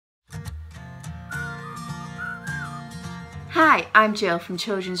Hi, I'm Jill from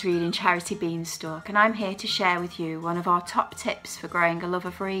children's reading charity Beanstalk, and I'm here to share with you one of our top tips for growing a love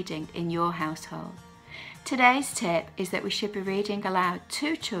of reading in your household. Today's tip is that we should be reading aloud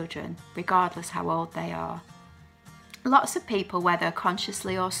to children regardless how old they are. Lots of people, whether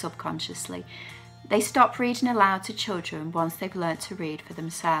consciously or subconsciously, they stop reading aloud to children once they've learnt to read for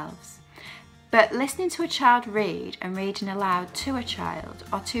themselves. But listening to a child read and reading aloud to a child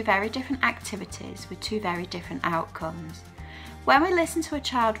are two very different activities with two very different outcomes. When we listen to a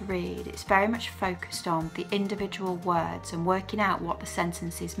child read, it's very much focused on the individual words and working out what the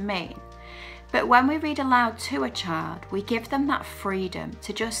sentences mean. But when we read aloud to a child, we give them that freedom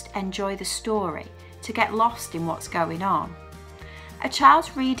to just enjoy the story, to get lost in what's going on. A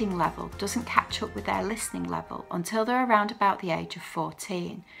child's reading level doesn't catch up with their listening level until they're around about the age of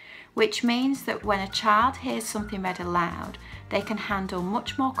 14, which means that when a child hears something read aloud, they can handle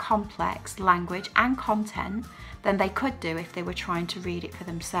much more complex language and content than they could do if they were trying to read it for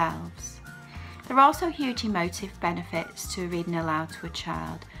themselves. There are also huge emotive benefits to reading aloud to a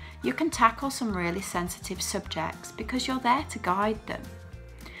child. You can tackle some really sensitive subjects because you're there to guide them.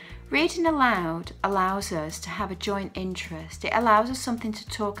 Reading aloud allows us to have a joint interest. It allows us something to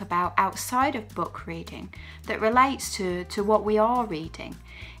talk about outside of book reading that relates to what we are reading.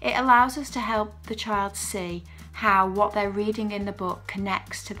 It allows us to help the child see how what they're reading in the book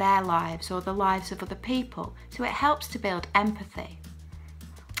connects to their lives or the lives of other people, so it helps to build empathy.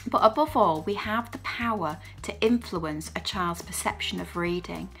 But above all, we have the power to influence a child's perception of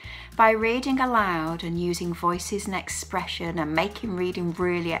reading. By reading aloud and using voices and expression and making reading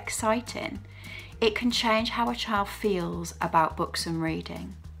really exciting, it can change how a child feels about books and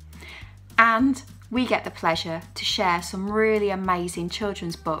reading. And we get the pleasure to share some really amazing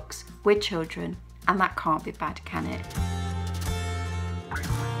children's books with children, and that can't be bad, can it?